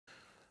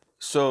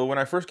So when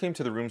I first came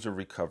to the rooms of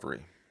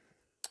recovery,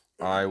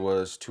 I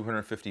was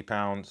 250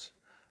 pounds.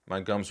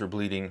 My gums were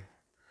bleeding.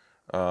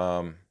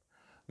 Um,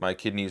 my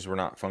kidneys were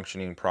not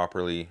functioning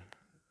properly.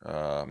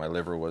 My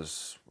liver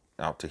was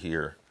out to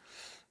here.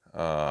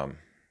 Um,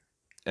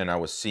 and I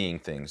was seeing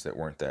things that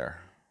weren't there.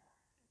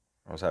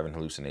 I was having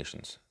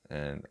hallucinations,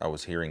 and I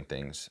was hearing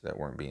things that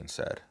weren't being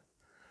said.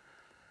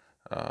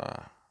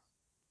 Uh,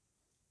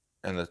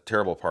 and the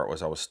terrible part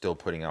was I was still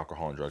putting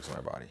alcohol and drugs in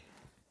my body,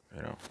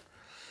 you know.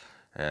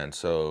 And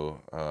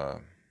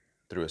so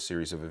through a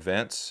series of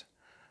events,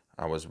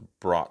 I was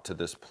brought to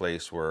this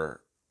place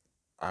where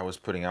I was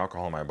putting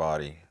alcohol in my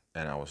body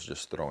and I was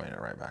just throwing it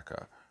right back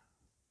up.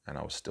 And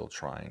I was still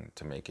trying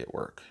to make it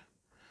work.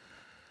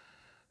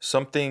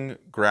 Something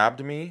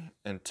grabbed me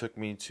and took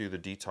me to the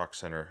detox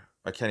center.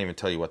 I can't even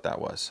tell you what that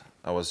was.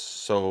 I was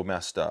so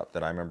messed up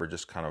that I remember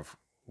just kind of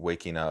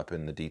waking up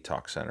in the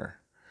detox center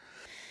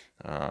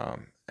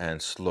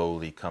and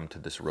slowly come to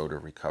this road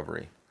of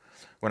recovery.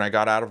 When I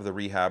got out of the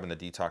rehab and the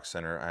detox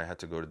center, I had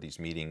to go to these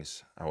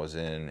meetings. I was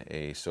in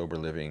a sober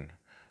living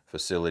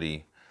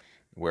facility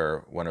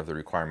where one of the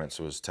requirements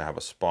was to have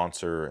a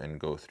sponsor and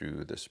go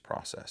through this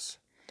process,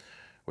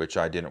 which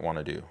I didn't want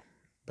to do.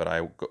 But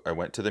I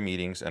went to the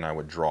meetings and I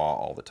would draw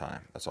all the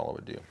time. That's all I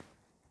would do.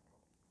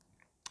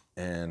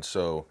 And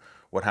so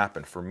what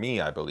happened for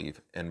me, I believe,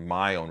 in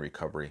my own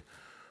recovery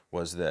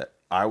was that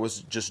I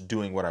was just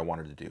doing what I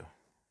wanted to do.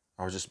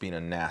 I was just being a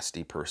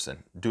nasty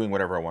person, doing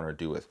whatever I wanted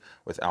to do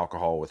with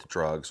alcohol, with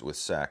drugs, with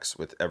sex,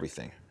 with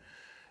everything.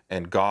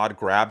 And God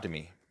grabbed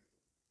me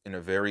in a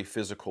very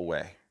physical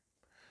way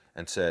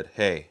and said,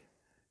 hey,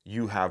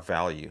 you have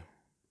value.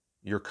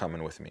 You're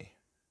coming with me.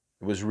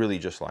 It was really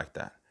just like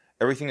that.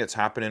 Everything that's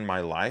happened in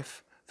my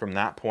life from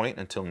that point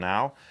until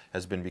now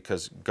has been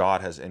because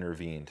God has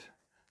intervened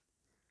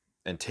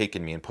and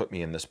taken me and put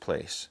me in this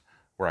place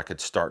where I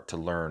could start to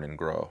learn and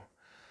grow.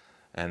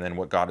 And then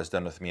what God has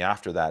done with me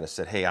after that is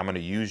said, hey, I'm going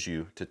to use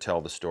you to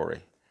tell the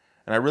story.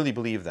 And I really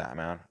believe that,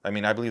 man. I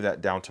mean, I believe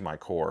that down to my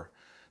core,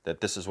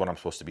 that this is what I'm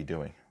supposed to be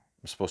doing.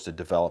 I'm supposed to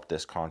develop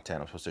this content.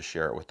 I'm supposed to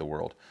share it with the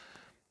world.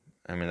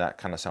 I mean, that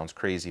kind of sounds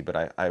crazy,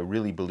 but I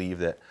really believe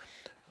that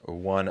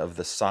one of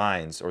the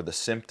signs or the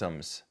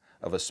symptoms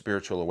of a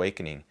spiritual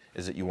awakening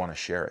is that you want to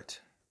share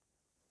it.